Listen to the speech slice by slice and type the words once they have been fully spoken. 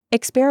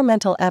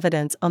Experimental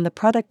Evidence on the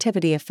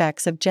Productivity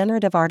Effects of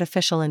Generative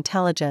Artificial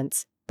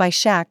Intelligence, by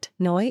Schacht,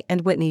 Noy,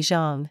 and Whitney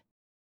Zhang.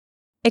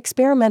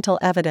 Experimental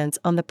Evidence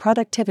on the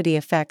Productivity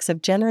Effects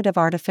of Generative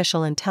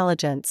Artificial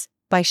Intelligence,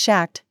 by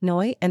Schacht,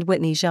 Noy, and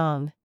Whitney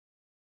Zhang.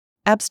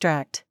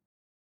 Abstract.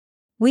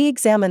 We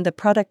examine the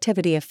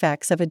productivity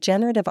effects of a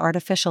generative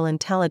artificial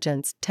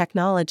intelligence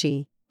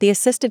technology, the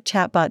assistive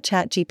chatbot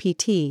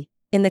ChatGPT,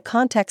 in the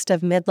context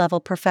of mid-level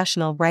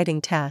professional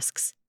writing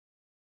tasks.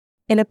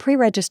 In a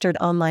pre-registered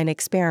online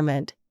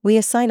experiment, we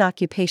assign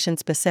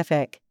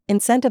occupation-specific,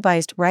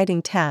 incentivized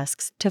writing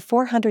tasks to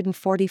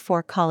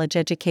 444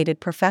 college-educated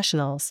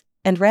professionals,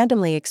 and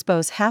randomly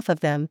expose half of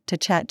them to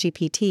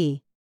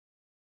ChatGPT.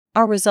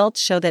 Our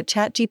results show that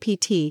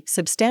ChatGPT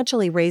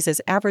substantially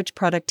raises average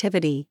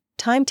productivity,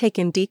 time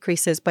taken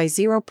decreases by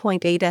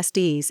 0.8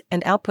 SDs,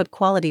 and output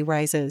quality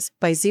rises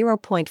by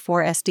 0.4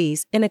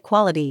 SDs.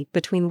 Inequality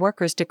between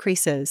workers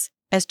decreases,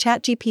 as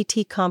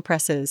ChatGPT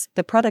compresses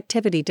the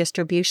productivity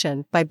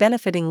distribution by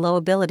benefiting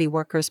low-ability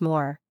workers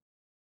more.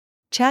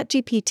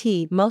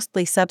 ChatGPT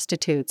mostly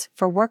substitutes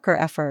for worker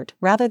effort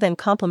rather than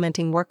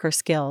complementing worker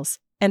skills,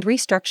 and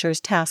restructures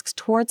tasks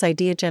towards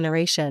idea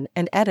generation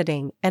and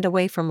editing and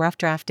away from rough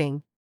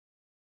drafting.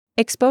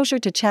 Exposure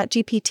to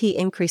ChatGPT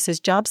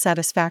increases job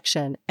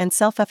satisfaction and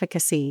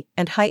self-efficacy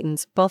and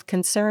heightens both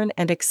concern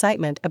and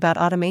excitement about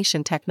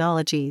automation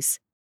technologies.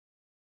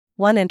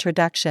 1.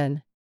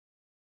 Introduction.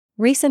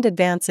 Recent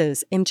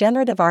advances in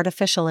generative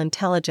artificial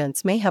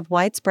intelligence may have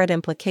widespread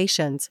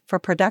implications for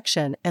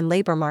production and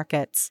labor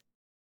markets.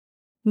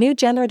 New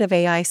generative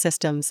AI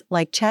systems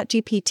like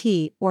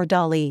ChatGPT or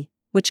DALL-E,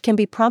 which can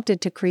be prompted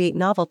to create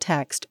novel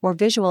text or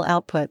visual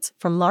outputs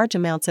from large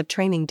amounts of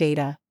training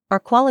data, are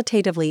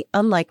qualitatively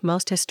unlike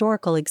most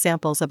historical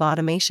examples of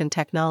automation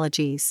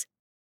technologies.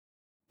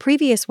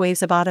 Previous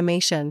waves of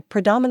automation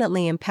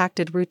predominantly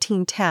impacted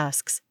routine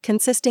tasks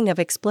consisting of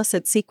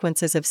explicit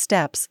sequences of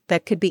steps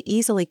that could be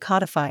easily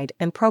codified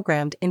and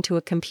programmed into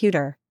a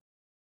computer.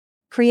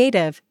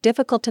 Creative,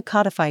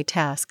 difficult-to-codify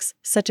tasks,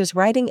 such as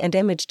writing and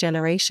image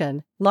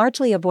generation,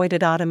 largely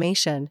avoided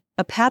automation,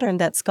 a pattern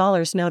that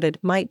scholars noted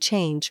might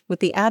change with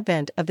the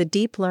advent of the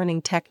deep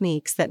learning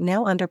techniques that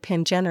now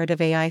underpin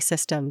generative AI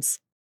systems.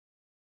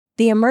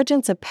 The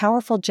emergence of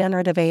powerful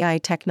generative AI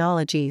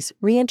technologies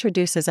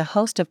reintroduces a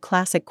host of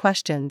classic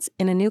questions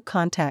in a new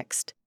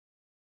context.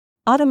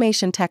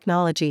 Automation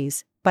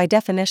technologies, by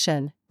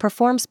definition,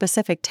 perform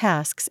specific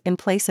tasks in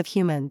place of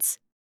humans.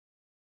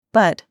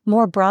 But,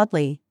 more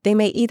broadly, they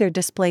may either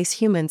displace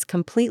humans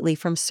completely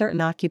from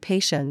certain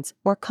occupations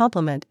or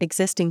complement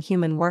existing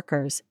human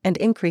workers and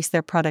increase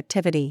their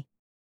productivity.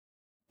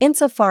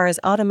 Insofar as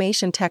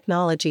automation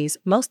technologies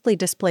mostly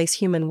displace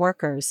human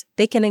workers,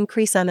 they can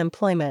increase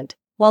unemployment,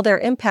 while their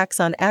impacts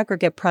on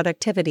aggregate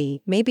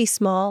productivity may be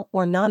small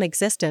or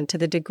non-existent to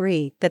the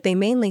degree that they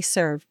mainly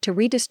serve to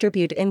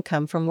redistribute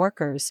income from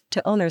workers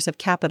to owners of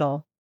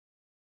capital.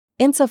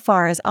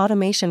 Insofar as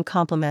automation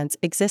complements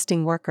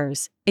existing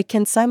workers, it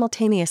can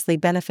simultaneously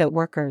benefit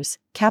workers,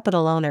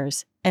 capital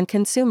owners, and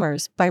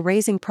consumers by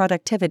raising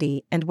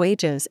productivity and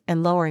wages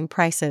and lowering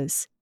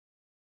prices.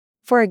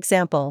 For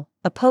example,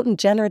 a potent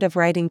generative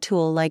writing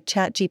tool like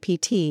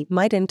ChatGPT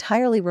might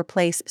entirely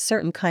replace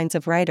certain kinds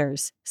of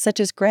writers, such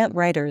as grant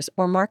writers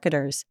or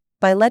marketers,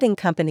 by letting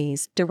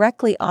companies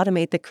directly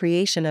automate the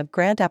creation of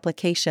grant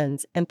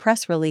applications and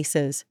press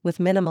releases with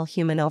minimal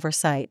human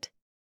oversight.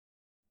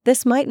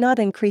 This might not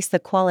increase the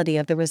quality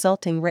of the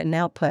resulting written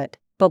output,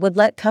 but would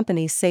let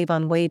companies save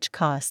on wage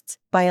costs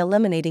by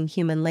eliminating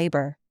human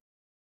labor.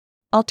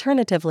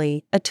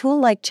 Alternatively, a tool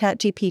like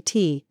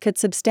ChatGPT could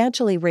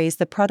substantially raise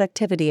the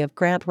productivity of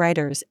grant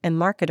writers and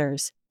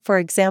marketers, for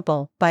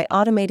example, by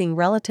automating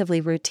relatively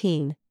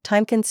routine,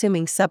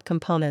 time-consuming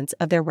subcomponents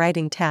of their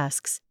writing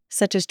tasks,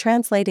 such as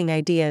translating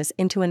ideas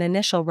into an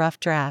initial rough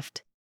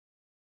draft.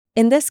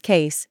 In this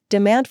case,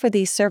 demand for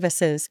these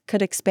services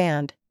could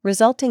expand,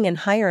 resulting in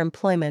higher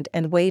employment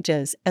and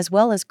wages as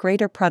well as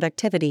greater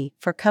productivity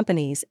for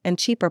companies and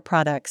cheaper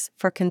products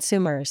for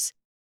consumers.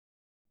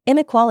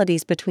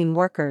 Inequalities between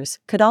workers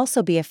could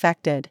also be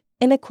affected.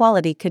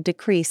 Inequality could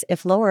decrease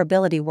if lower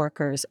ability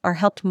workers are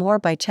helped more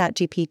by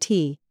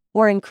ChatGPT,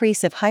 or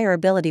increase if higher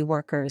ability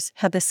workers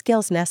have the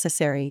skills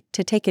necessary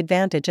to take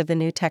advantage of the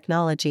new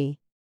technology.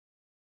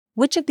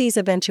 Which of these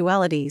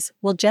eventualities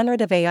will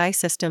generative AI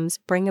systems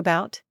bring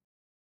about?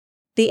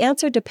 The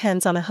answer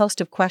depends on a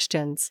host of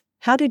questions.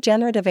 How do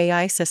generative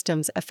AI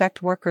systems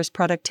affect workers'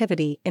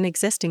 productivity in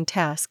existing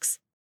tasks?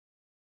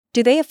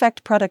 Do they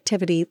affect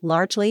productivity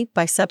largely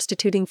by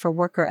substituting for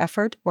worker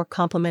effort or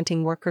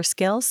complementing worker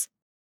skills?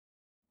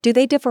 Do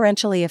they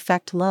differentially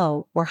affect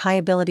low or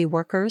high-ability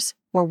workers,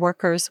 or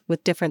workers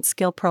with different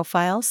skill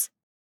profiles?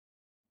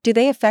 Do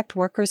they affect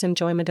workers'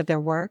 enjoyment of their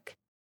work?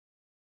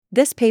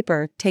 This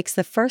paper takes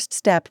the first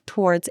step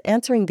towards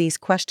answering these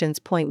questions.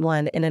 Point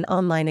 1. In an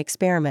online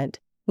experiment,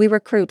 we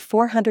recruit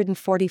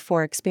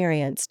 444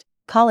 experienced,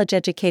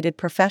 college-educated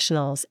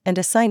professionals and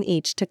assign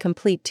each to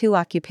complete 2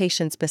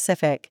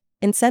 occupation-specific,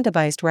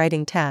 incentivized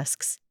writing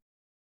tasks.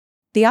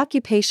 The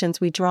occupations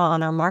we draw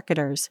on are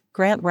marketers,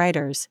 grant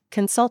writers,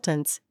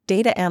 consultants,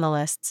 data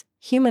analysts,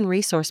 human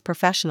resource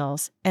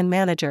professionals, and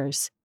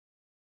managers.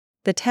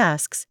 The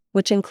tasks,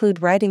 which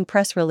include writing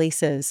press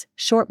releases,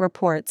 short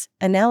reports,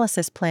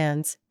 analysis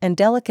plans, and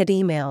delicate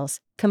emails,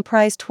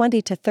 comprise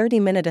 20 to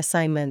 30-minute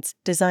assignments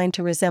designed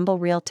to resemble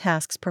real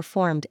tasks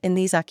performed in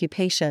these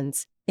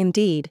occupations.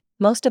 Indeed,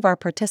 most of our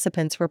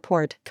participants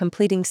report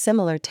completing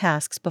similar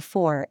tasks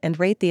before and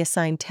rate the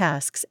assigned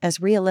tasks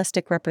as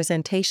realistic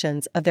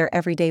representations of their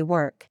everyday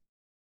work.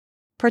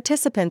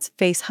 Participants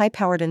face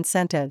high-powered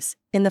incentives,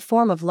 in the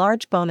form of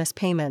large bonus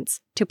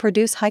payments, to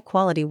produce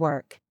high-quality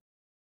work.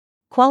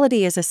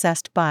 Quality is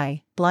assessed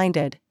by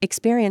blinded,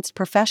 experienced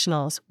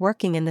professionals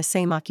working in the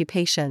same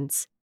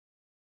occupations.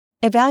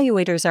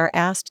 Evaluators are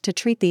asked to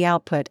treat the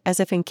output as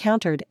if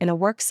encountered in a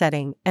work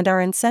setting and are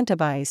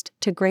incentivized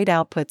to grade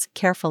outputs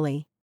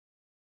carefully.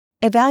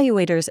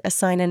 Evaluators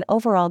assign an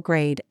overall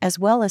grade as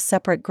well as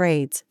separate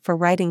grades for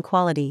writing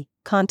quality,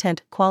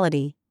 content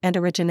quality, and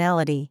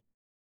originality.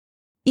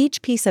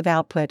 Each piece of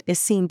output is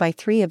seen by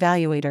 3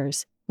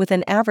 evaluators, with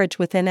an average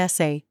within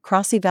essay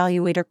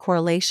cross-evaluator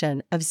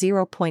correlation of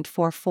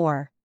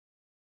 0.44.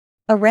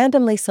 A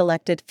randomly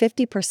selected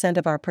 50%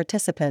 of our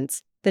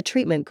participants, the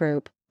treatment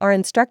group, are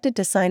instructed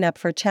to sign up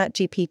for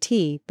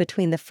ChatGPT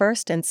between the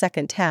first and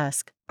second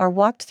task, are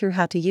walked through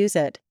how to use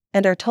it,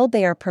 and are told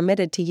they are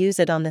permitted to use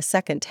it on the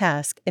second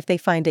task if they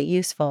find it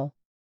useful.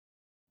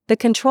 The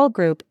control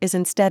group is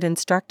instead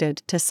instructed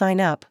to sign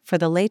up for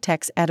the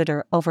LaTeX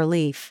editor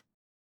overleaf.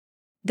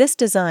 This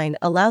design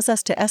allows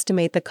us to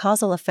estimate the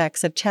causal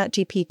effects of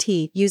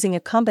ChatGPT using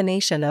a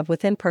combination of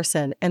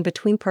within-person and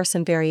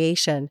between-person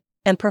variation,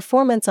 and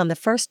performance on the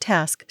first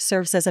task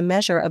serves as a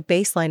measure of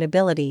baseline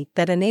ability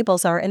that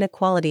enables our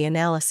inequality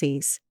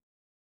analyses.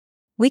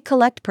 We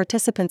collect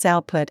participants'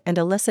 output and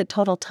elicit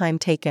total time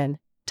taken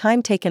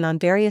on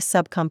various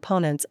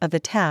subcomponents of the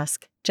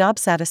task, job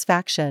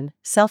satisfaction,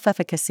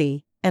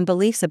 self-efficacy, and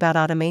beliefs about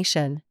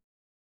automation.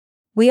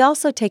 We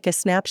also take a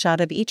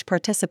snapshot of each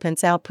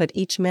participant's output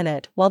each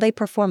minute while they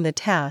perform the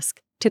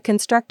task, to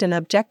construct an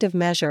objective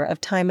measure of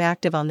time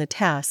active on the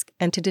task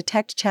and to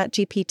detect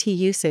ChatGPT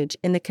usage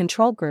in the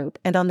control group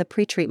and on the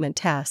pretreatment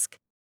task.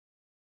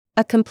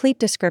 A complete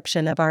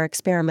description of our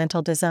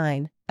experimental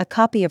design, a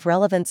copy of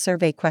relevant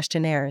survey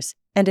questionnaires,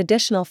 and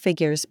additional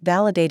figures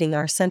validating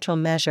our central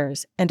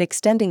measures and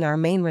extending our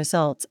main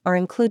results are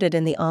included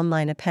in the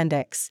online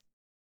appendix.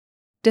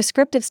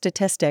 Descriptive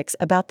statistics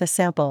about the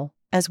sample,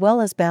 as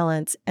well as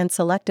balance and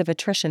selective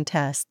attrition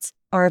tests,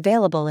 are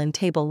available in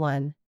Table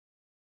 1.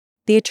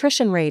 The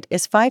attrition rate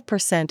is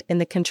 5% in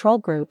the control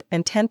group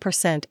and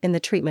 10% in the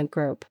treatment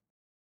group.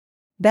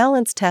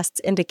 Balance tests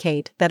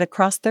indicate that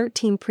across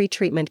 13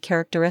 pretreatment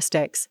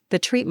characteristics, the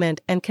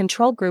treatment and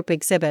control group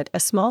exhibit a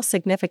small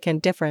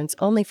significant difference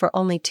only for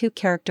 2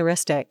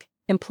 characteristics: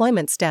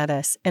 employment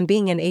status and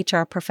being an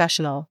HR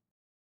professional.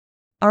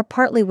 Our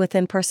partly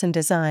within-person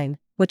design,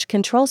 which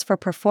controls for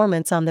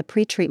performance on the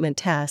pretreatment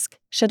task,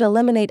 should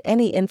eliminate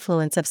any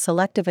influence of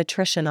selective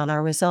attrition on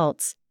our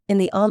results. In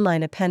the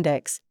online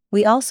appendix,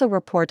 we also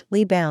report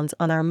Lee bounds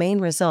on our main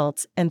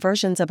results and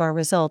versions of our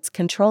results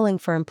controlling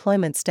for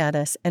employment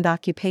status and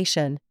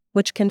occupation,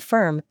 which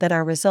confirm that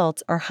our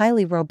results are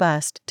highly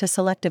robust to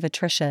selective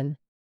attrition.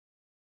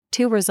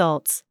 2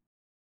 results.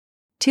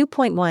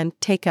 2.1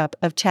 Take-up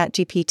of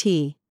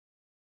ChatGPT.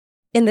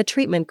 In the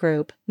treatment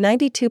group,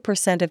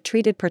 92% of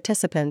treated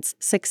participants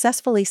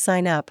successfully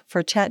sign up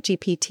for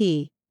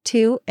ChatGPT,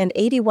 2 and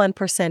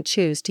 81%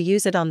 choose to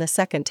use it on the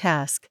second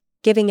task,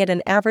 giving it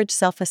an average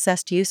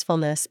self-assessed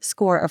usefulness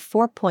score of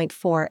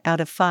 4.4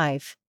 out of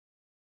 5.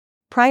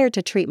 Prior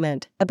to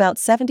treatment, about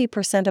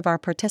 70% of our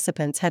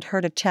participants had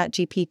heard of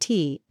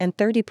ChatGPT and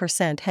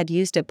 30% had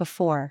used it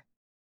before.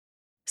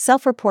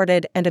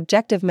 Self-reported and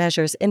objective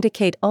measures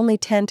indicate only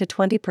 10 to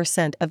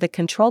 20% of the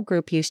control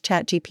group use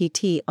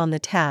ChatGPT on the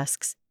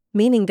tasks,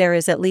 meaning there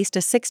is at least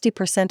a 60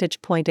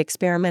 percentage point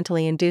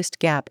experimentally induced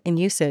gap in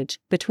usage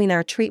between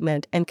our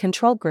treatment and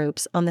control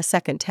groups on the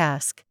second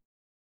task.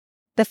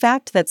 The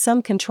fact that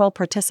some control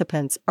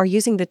participants are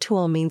using the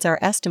tool means our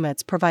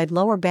estimates provide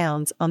lower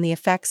bounds on the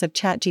effects of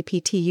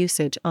ChatGPT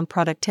usage on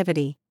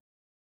productivity.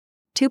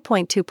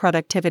 2.2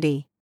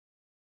 Productivity.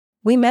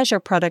 We measure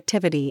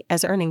productivity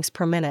as earnings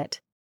per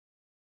minute.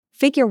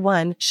 Figure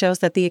 1 shows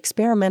that the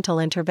experimental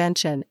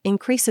intervention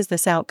increases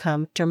this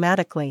outcome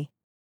dramatically.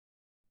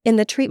 In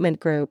the treatment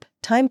group,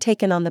 time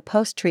taken on the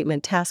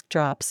post-treatment task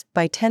drops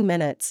by 10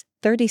 minutes,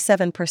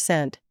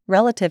 37%,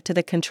 relative to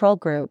the control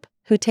group,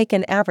 who take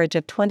an average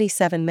of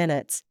 27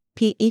 minutes,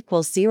 p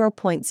equals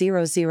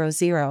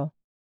 0.000.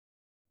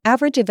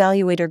 Average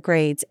evaluator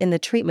grades in the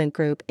treatment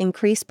group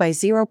increase by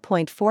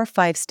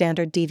 0.45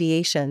 standard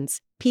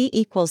deviations, p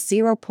equals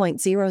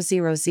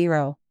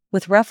 0.000,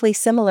 with roughly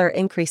similar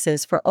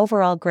increases for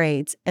overall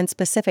grades and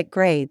specific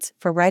grades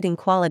for writing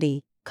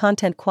quality,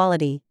 content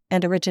quality,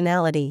 and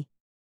originality.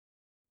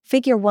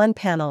 Figure 1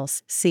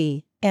 panels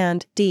C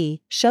and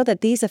D show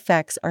that these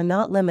effects are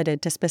not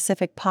limited to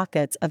specific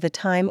pockets of the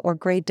time or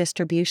grade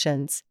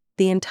distributions.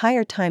 The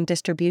entire time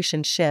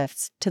distribution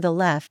shifts to the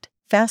left.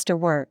 faster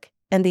work,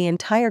 and the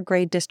entire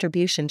grade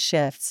distribution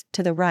shifts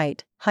to the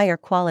right, higher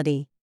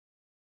quality.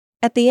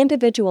 At the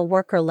individual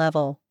worker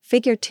level,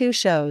 Figure 2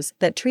 shows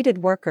that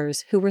treated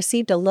workers who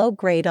received a low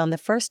grade on the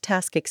first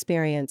task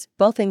experience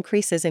both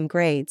increases in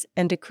grades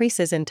and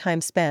decreases in time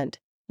spent,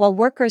 while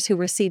workers who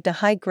received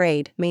a high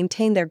grade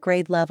maintain their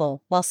grade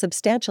level while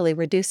substantially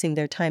reducing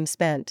their time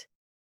spent.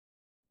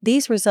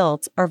 These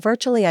results are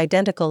virtually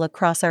identical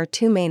across our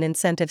two main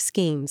incentive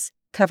schemes,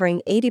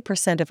 covering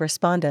 80% of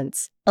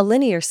respondents, a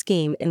linear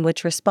scheme in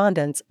which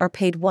respondents are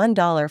paid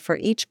 $1 for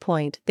each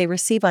point they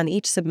receive on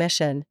each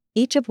submission,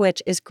 each of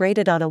which is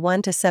graded on a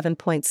 1 to 7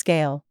 point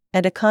scale,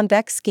 and a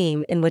convex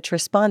scheme in which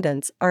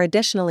respondents are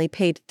additionally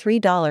paid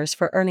 $3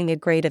 for earning a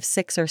grade of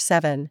 6 or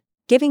 7,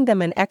 giving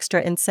them an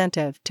extra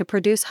incentive to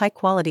produce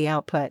high-quality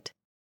output.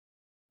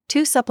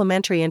 Two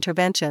supplementary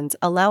interventions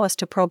allow us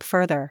to probe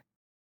further.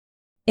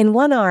 In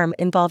one arm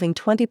involving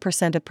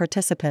 20% of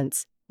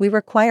participants, we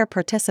require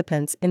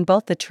participants in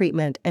both the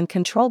treatment and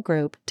control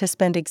group to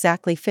spend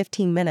exactly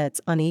 15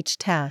 minutes on each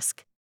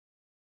task.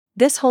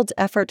 This holds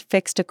effort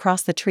fixed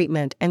across the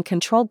treatment and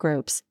control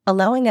groups,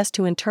 allowing us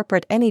to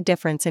interpret any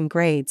difference in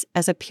grades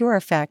as a pure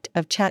effect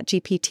of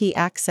ChatGPT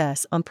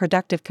access on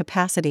productive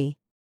capacity.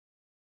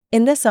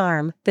 In this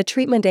arm, the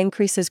treatment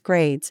increases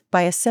grades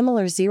by a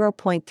similar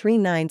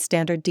 0.39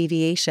 standard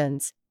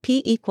deviations,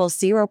 p equals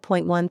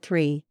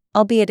 0.13,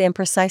 albeit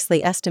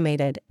imprecisely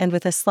estimated and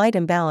with a slight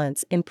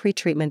imbalance in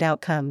pretreatment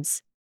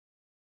outcomes.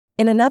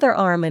 In another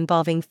arm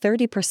involving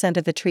 30%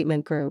 of the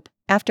treatment group,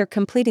 after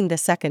completing the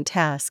second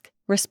task,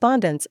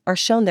 respondents are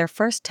shown their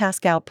first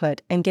task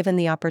output and given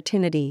the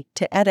opportunity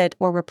to edit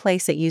or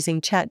replace it using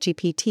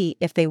ChatGPT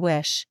if they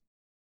wish.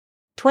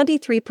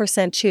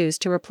 23% choose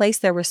to replace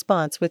their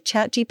response with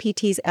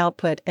ChatGPT's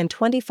output and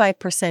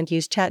 25%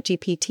 use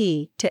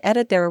ChatGPT to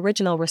edit their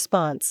original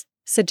response,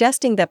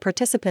 suggesting that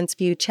participants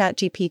view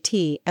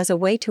ChatGPT as a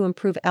way to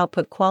improve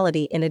output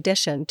quality in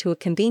addition to a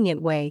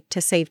convenient way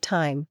to save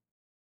time.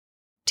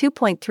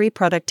 2.3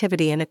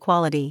 Productivity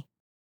inequality.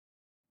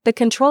 The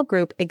control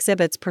group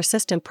exhibits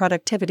persistent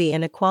productivity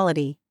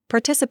inequality.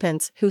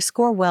 Participants who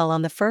score well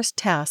on the first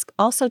task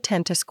also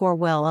tend to score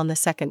well on the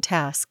second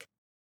task.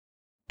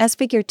 As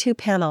Figure 2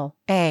 Panel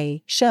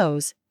A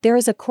shows, there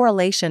is a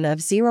correlation of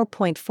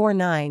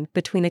 0.49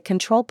 between a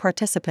control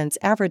participant's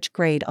average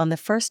grade on the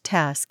first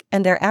task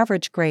and their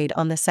average grade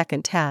on the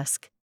second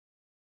task.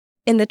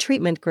 In the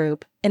treatment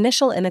group,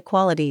 initial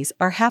inequalities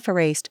are half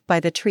erased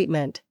by the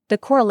treatment. The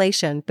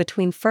correlation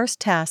between first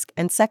task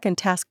and second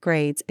task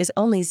grades is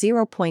only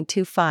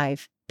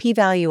 0.25,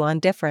 p-value on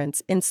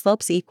difference in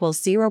slopes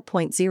equals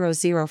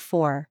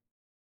 0.004.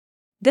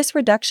 This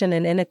reduction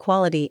in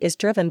inequality is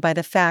driven by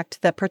the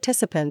fact that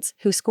participants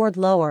who scored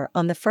lower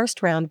on the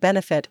first round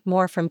benefit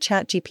more from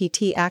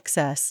ChatGPT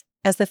access.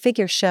 As the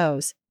figure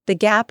shows, the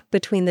gap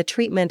between the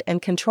treatment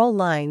and control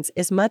lines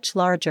is much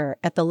larger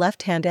at the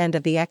left-hand end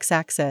of the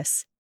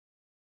x-axis.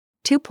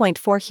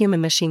 2.4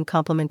 Human-machine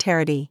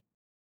complementarity.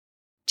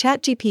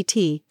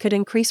 ChatGPT could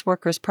increase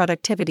workers'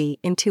 productivity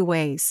in two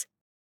ways.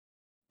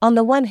 On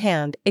the one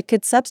hand, it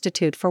could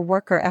substitute for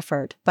worker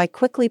effort by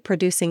quickly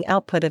producing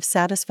output of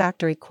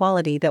satisfactory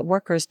quality that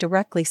workers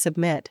directly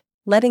submit,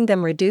 letting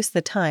them reduce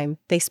the time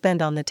they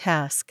spend on the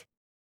task.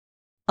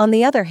 On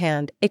the other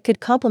hand, it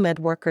could complement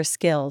workers'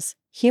 skills.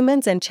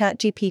 Humans and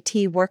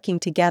ChatGPT working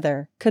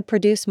together could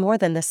produce more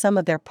than the sum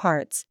of their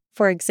parts.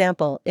 For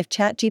example, if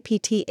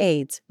ChatGPT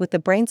aids with the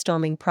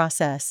brainstorming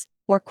process,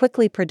 or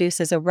quickly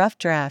produces a rough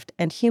draft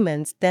and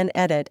humans then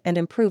edit and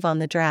improve on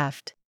the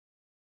draft.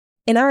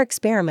 In our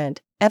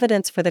experiment,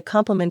 evidence for the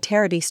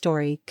complementarity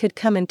story could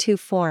come in two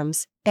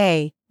forms.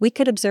 A. We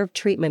could observe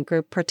treatment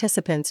group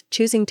participants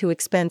choosing to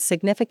expend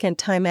significant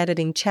time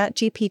editing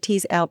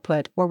ChatGPT's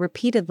output or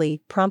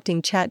repeatedly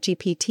prompting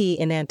ChatGPT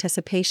in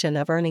anticipation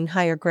of earning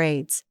higher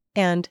grades.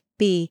 And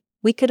B.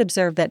 We could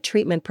observe that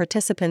treatment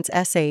participants'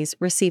 essays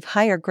receive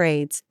higher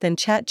grades than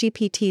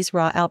ChatGPT's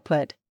raw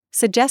output,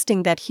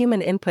 suggesting that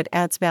human input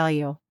adds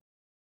value.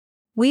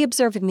 We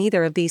observed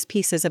neither of these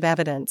pieces of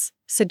evidence,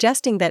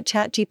 suggesting that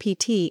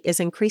ChatGPT is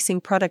increasing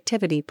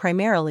productivity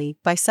primarily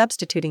by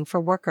substituting for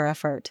worker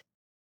effort.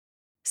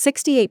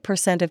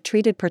 68% of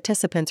treated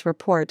participants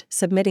report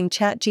submitting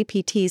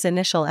ChatGPT's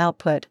initial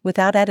output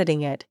without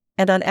editing it,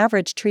 and on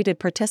average treated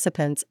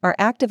participants are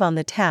active on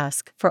the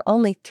task for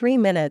only 3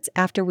 minutes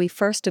after we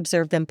first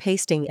observed them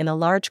pasting in a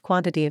large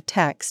quantity of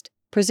text,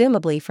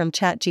 presumably from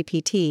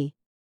ChatGPT.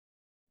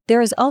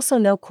 There is also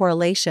no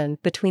correlation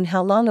between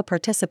how long a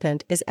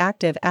participant is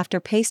active after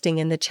pasting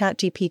in the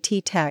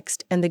ChatGPT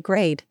text and the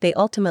grade they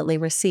ultimately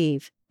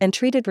receive, and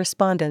treated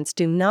respondents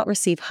do not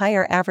receive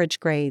higher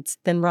average grades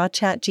than raw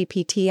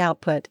ChatGPT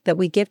output that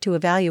we give to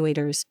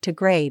evaluators to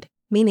grade,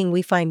 meaning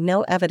we find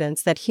no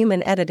evidence that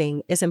human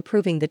editing is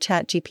improving the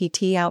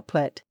ChatGPT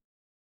output.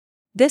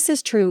 This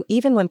is true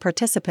even when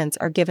participants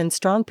are given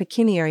strong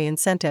pecuniary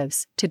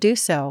incentives to do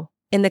so.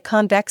 In the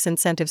convex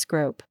incentives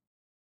group.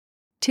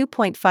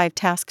 2.5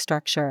 Task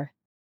structure.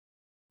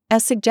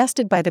 As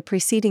suggested by the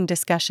preceding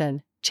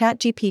discussion,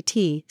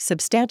 ChatGPT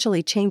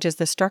substantially changes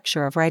the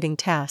structure of writing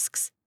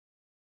tasks.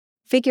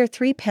 Figure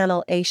 3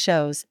 Panel A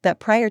shows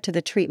that prior to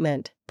the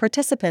treatment,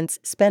 participants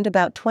spend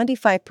about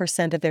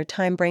 25% of their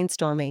time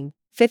brainstorming,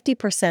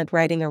 50%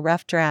 writing a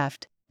rough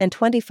draft, and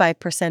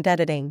 25%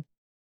 editing.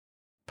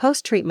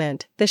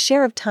 Post-treatment, the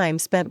share of time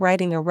spent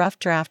writing a rough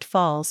draft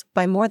falls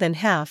by more than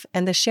half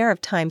and the share of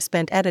time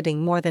spent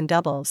editing more than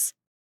doubles.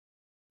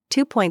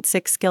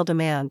 2.6 Skill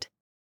demand.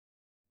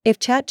 If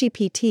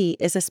ChatGPT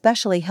is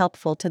especially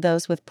helpful to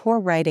those with poor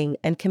writing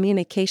and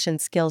communication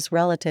skills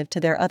relative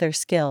to their other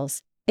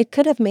skills, it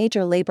could have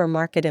major labor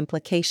market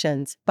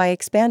implications by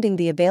expanding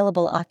the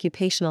available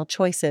occupational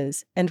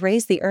choices and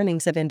raise the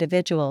earnings of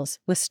individuals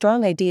with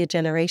strong idea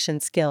generation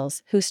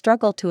skills who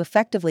struggle to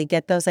effectively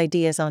get those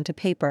ideas onto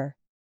paper.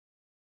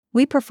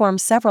 We perform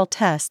several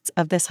tests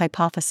of this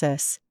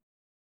hypothesis.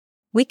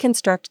 We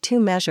construct two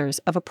measures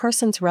of a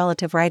person's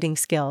relative writing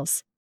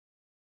skills.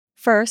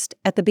 First,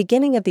 at the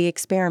beginning of the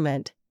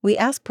experiment, we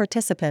ask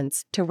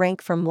participants to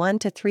rank from 1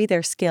 to 3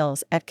 their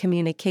skills at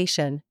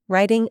communication,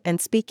 writing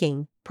and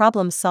speaking,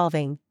 problem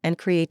solving, and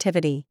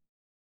creativity.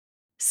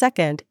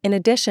 Second, in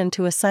addition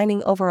to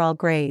assigning overall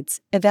grades,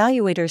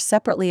 evaluators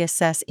separately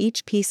assess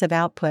each piece of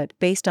output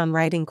based on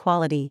writing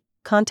quality,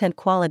 content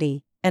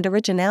quality, and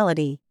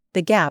originality.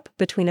 The gap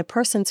between a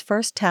person's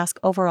first task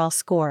overall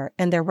score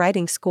and their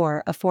writing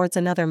score affords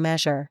another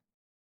measure.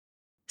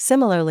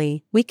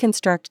 Similarly, we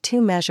construct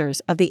two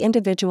measures of the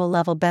individual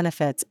level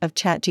benefits of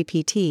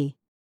ChatGPT.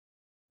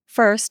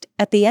 First,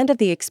 at the end of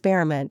the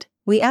experiment,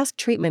 we ask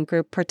treatment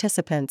group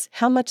participants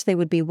how much they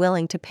would be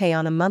willing to pay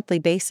on a monthly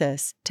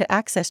basis to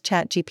access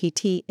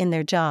ChatGPT in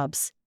their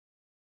jobs.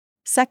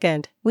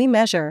 Second, we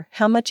measure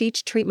how much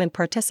each treatment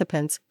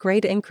participant's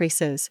grade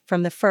increases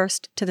from the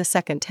first to the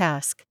second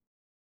task.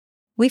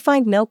 We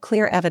find no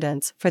clear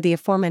evidence for the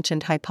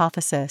aforementioned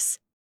hypothesis.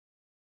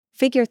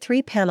 Figure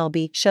 3 Panel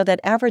B show that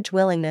average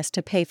willingness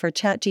to pay for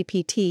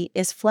ChatGPT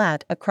is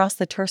flat across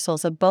the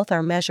terciles of both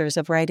our measures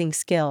of writing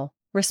skill.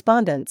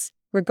 Respondents,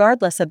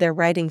 regardless of their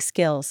writing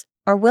skills,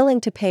 are willing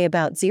to pay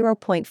about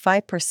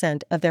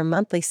 0.5% of their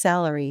monthly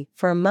salary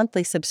for a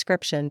monthly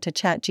subscription to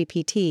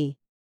ChatGPT.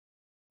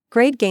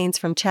 Grade gains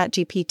from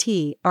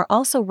ChatGPT are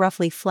also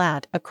roughly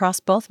flat across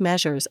both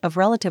measures of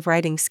relative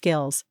writing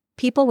skills.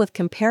 People with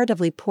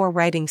comparatively poor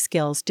writing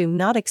skills do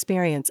not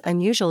experience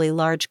unusually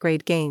large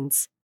grade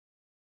gains.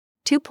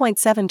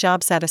 2.7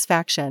 Job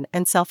satisfaction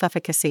and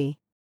self-efficacy.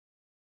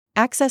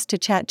 Access to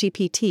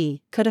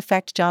ChatGPT could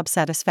affect job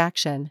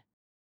satisfaction.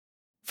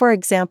 For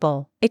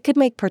example, it could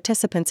make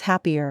participants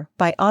happier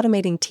by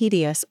automating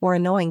tedious or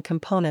annoying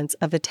components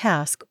of the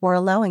task or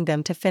allowing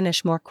them to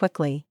finish more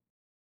quickly.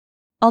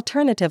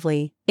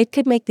 Alternatively, it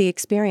could make the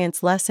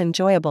experience less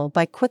enjoyable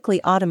by quickly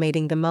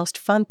automating the most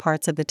fun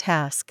parts of the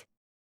task.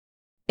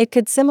 It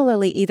could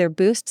similarly either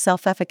boost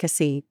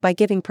self-efficacy by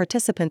giving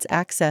participants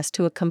access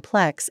to a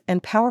complex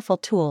and powerful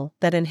tool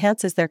that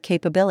enhances their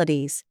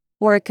capabilities,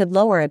 or it could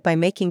lower it by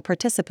making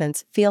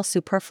participants feel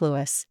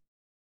superfluous.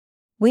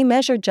 We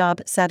measure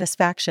job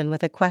satisfaction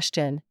with a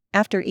question,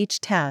 after each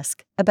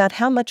task, about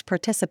how much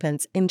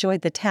participants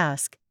enjoyed the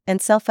task,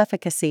 and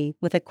self-efficacy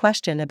with a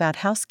question about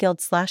how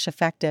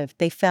skilled/effective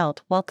they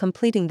felt while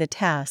completing the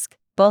task,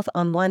 both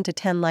on 1 to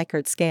 10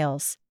 Likert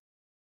scales.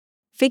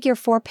 Figure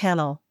 4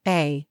 Panel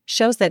A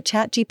shows that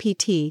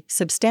ChatGPT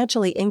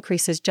substantially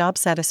increases job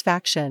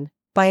satisfaction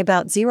by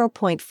about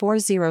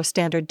 0.40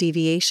 standard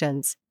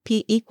deviations,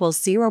 p equals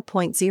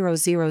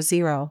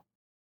 0.000.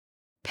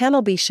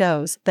 Panel B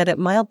shows that it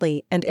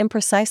mildly and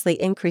imprecisely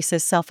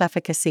increases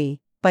self-efficacy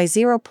by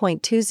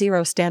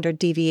 0.20 standard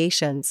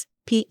deviations,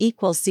 p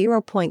equals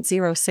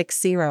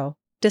 0.060,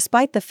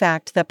 despite the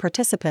fact that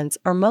participants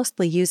are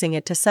mostly using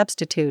it to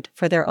substitute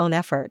for their own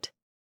effort.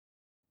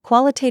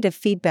 Qualitative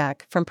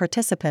feedback from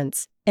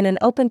participants, in an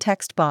open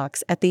text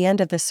box at the end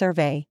of the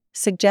survey,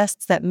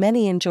 suggests that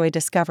many enjoy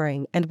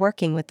discovering and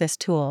working with this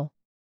tool.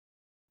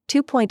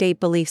 2.8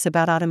 Beliefs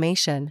about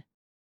automation.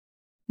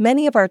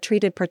 Many of our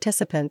treated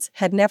participants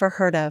had never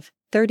heard of,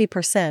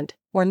 30%,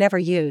 or never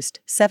used,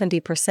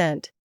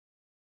 70%,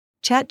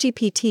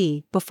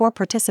 ChatGPT before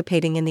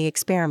participating in the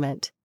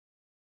experiment.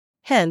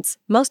 Hence,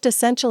 most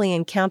essentially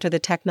encounter the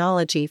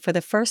technology for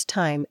the first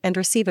time and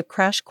receive a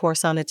crash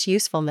course on its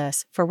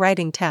usefulness for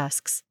writing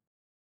tasks.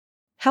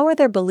 How are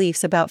their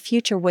beliefs about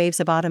future waves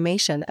of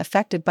automation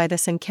affected by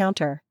this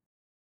encounter?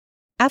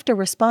 After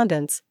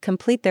respondents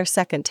complete their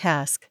second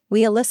task,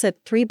 we elicit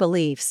 3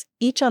 beliefs,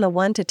 each on a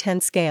 1 to 10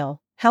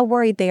 scale: how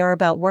worried they are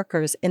about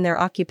workers in their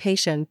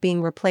occupation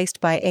being replaced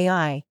by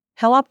AI,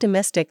 how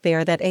optimistic they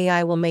are that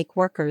AI will make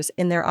workers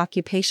in their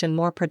occupation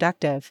more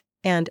productive,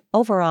 and,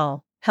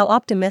 overall, how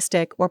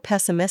optimistic or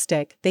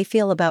pessimistic they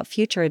feel about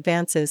future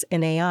advances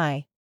in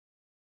AI.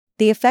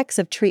 The effects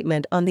of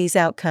treatment on these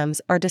outcomes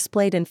are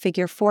displayed in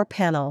Figure 4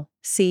 Panel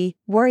C.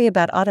 Worry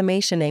about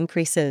automation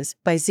increases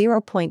by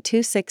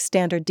 0.26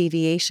 standard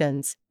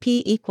deviations,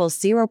 p equals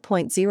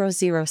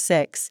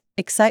 0.006,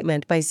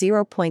 excitement by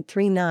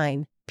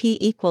 0.39, p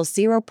equals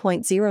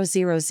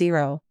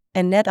 0.000,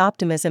 and net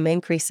optimism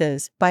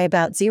increases by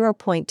about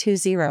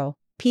 0.20,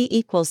 p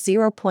equals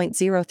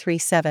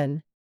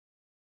 0.037.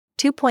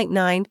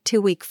 2.9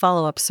 2-week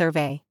follow-up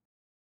survey.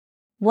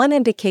 One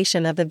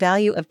indication of the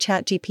value of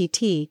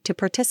ChatGPT to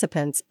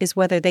participants is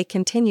whether they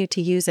continue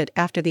to use it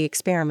after the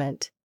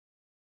experiment.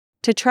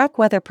 To track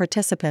whether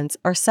participants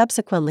are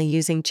subsequently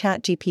using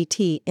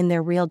ChatGPT in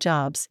their real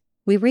jobs,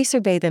 we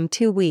resurvey them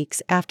 2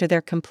 weeks after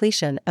their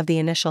completion of the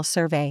initial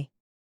survey.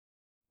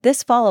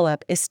 This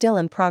follow-up is still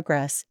in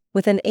progress,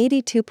 with an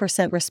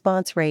 82%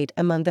 response rate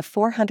among the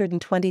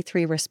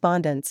 423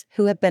 respondents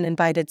who have been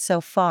invited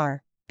so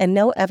far, and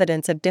no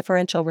evidence of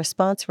differential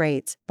response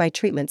rates by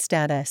treatment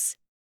status.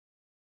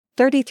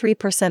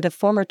 33% of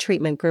former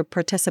treatment group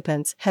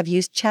participants have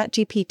used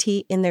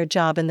ChatGPT in their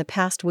job in the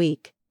past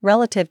week,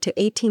 relative to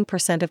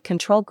 18% of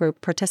control group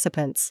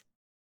participants.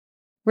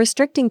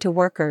 Restricting to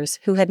workers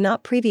who had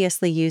not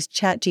previously used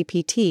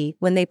ChatGPT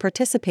when they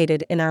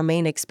participated in our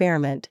main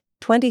experiment,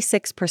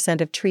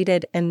 26% of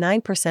treated and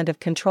 9% of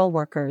control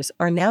workers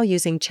are now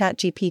using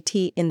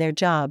ChatGPT in their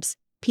jobs,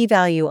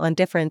 p-value on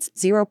difference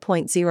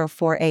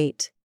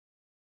 0.048.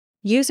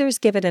 Users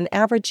give it an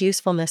average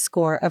usefulness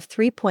score of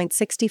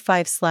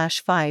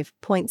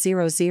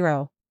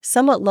 3.65/5.00,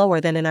 somewhat lower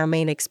than in our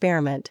main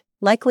experiment,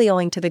 likely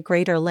owing to the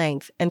greater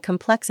length and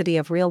complexity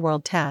of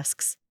real-world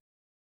tasks.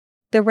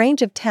 The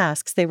range of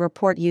tasks they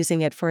report using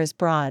it for is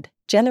broad: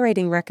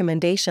 generating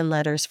recommendation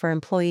letters for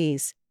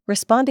employees,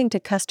 responding to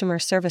customer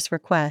service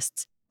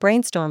requests,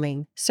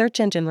 brainstorming, search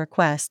engine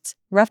requests,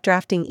 rough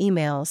drafting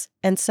emails,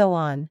 and so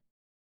on.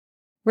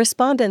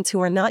 Respondents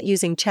who are not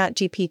using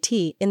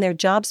ChatGPT in their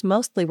jobs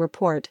mostly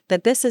report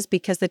that this is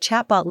because the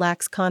chatbot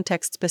lacks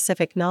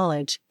context-specific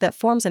knowledge that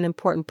forms an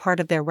important part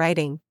of their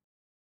writing.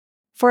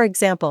 For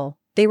example,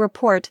 they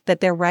report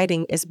that their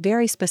writing is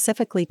very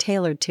specifically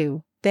tailored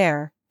to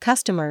their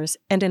customers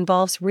and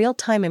involves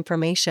real-time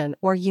information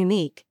or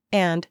unique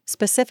and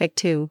specific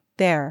to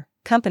their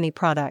company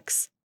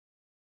products.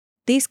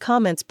 These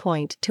comments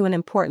point to an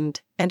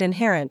important and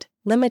inherent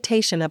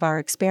limitation of our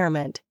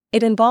experiment.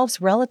 It involves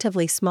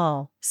relatively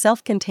small,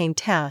 self-contained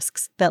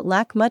tasks that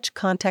lack much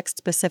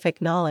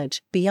context-specific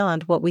knowledge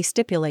beyond what we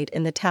stipulate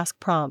in the task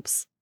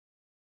prompts.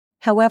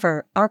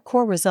 However, our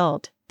core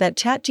result, that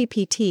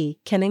ChatGPT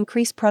can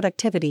increase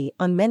productivity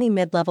on many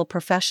mid-level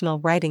professional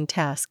writing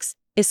tasks,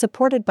 is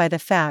supported by the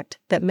fact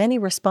that many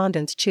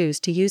respondents choose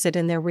to use it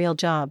in their real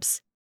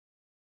jobs.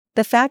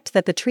 The fact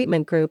that the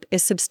treatment group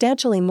is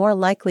substantially more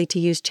likely to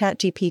use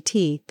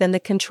ChatGPT than the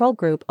control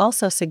group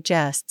also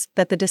suggests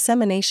that the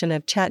dissemination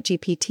of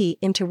ChatGPT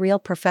into real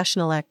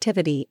professional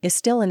activity is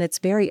still in its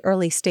very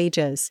early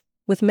stages,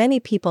 with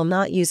many people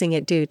not using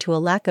it due to a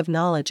lack of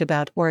knowledge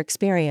about or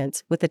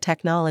experience with the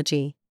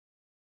technology.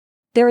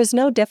 There is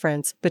no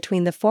difference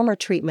between the former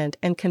treatment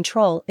and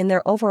control in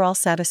their overall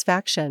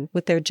satisfaction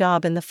with their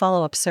job in the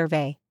follow-up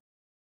survey.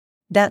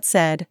 That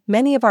said,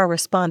 many of our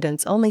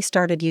respondents only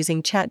started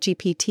using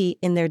ChatGPT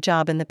in their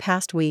job in the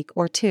past week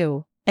or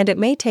two, and it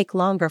may take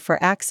longer for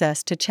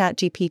access to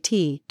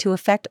ChatGPT to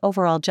affect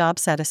overall job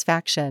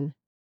satisfaction.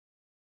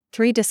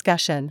 3.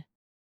 Discussion.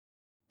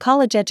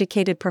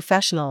 College-educated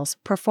professionals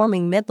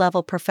performing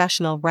mid-level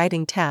professional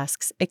writing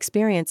tasks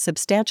experience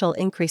substantial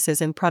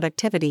increases in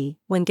productivity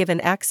when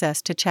given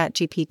access to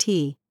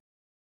ChatGPT.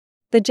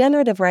 The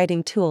generative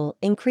writing tool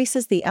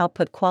increases the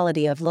output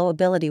quality of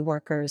low-ability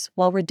workers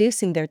while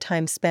reducing their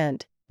time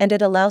spent, and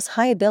it allows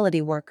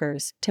high-ability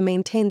workers to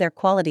maintain their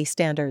quality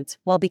standards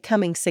while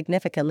becoming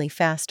significantly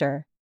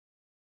faster.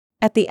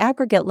 At the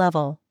aggregate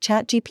level,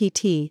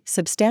 ChatGPT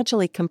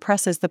substantially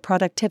compresses the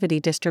productivity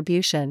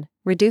distribution,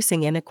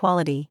 reducing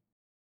inequality.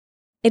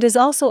 It is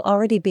also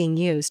already being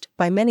used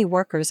by many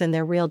workers in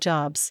their real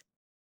jobs.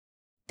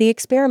 The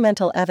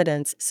experimental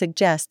evidence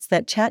suggests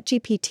that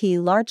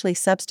ChatGPT largely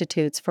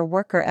substitutes for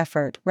worker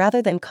effort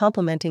rather than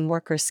complementing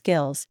workers'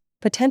 skills,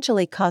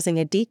 potentially causing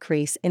a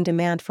decrease in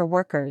demand for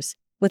workers,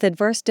 with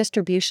adverse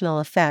distributional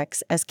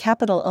effects as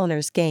capital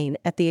owners gain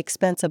at the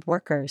expense of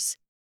workers.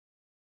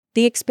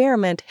 The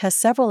experiment has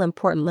several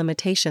important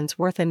limitations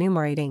worth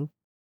enumerating.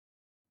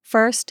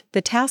 First,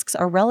 the tasks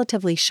are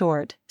relatively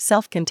short,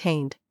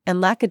 self-contained,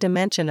 and lack a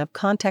dimension of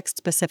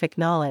context-specific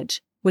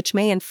knowledge, which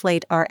may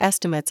inflate our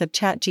estimates of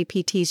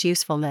ChatGPT's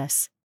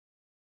usefulness.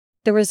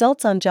 The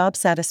results on job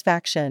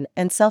satisfaction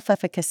and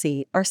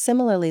self-efficacy are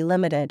similarly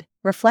limited,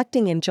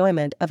 reflecting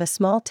enjoyment of a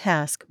small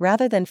task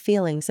rather than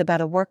feelings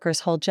about a worker's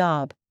whole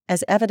job,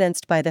 as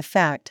evidenced by the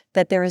fact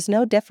that there is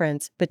no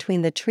difference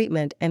between the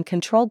treatment and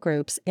control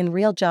groups in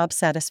real job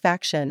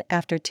satisfaction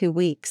after 2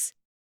 weeks.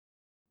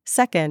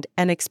 Second,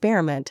 an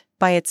experiment,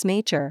 by its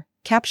nature,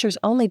 captures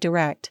only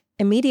direct,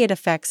 immediate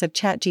effects of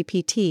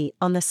ChatGPT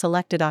on the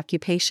selected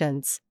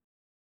occupations.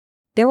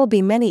 There will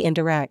be many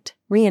indirect,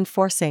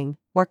 reinforcing,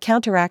 or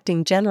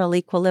counteracting general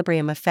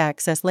equilibrium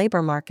effects as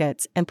labor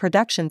markets and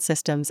production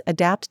systems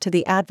adapt to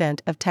the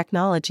advent of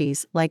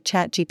technologies like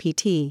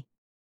ChatGPT.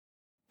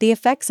 The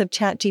effects of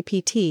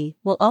ChatGPT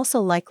will also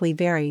likely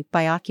vary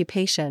by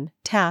occupation,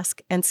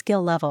 task, and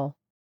skill level.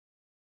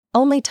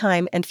 Only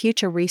time and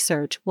future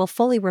research will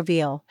fully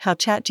reveal how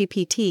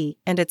ChatGPT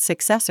and its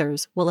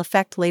successors will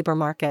affect labor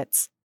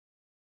markets.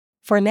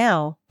 For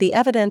now, the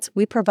evidence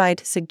we provide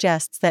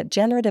suggests that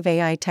generative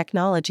AI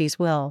technologies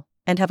will,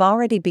 and have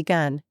already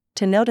begun,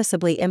 to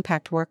noticeably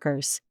impact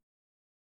workers.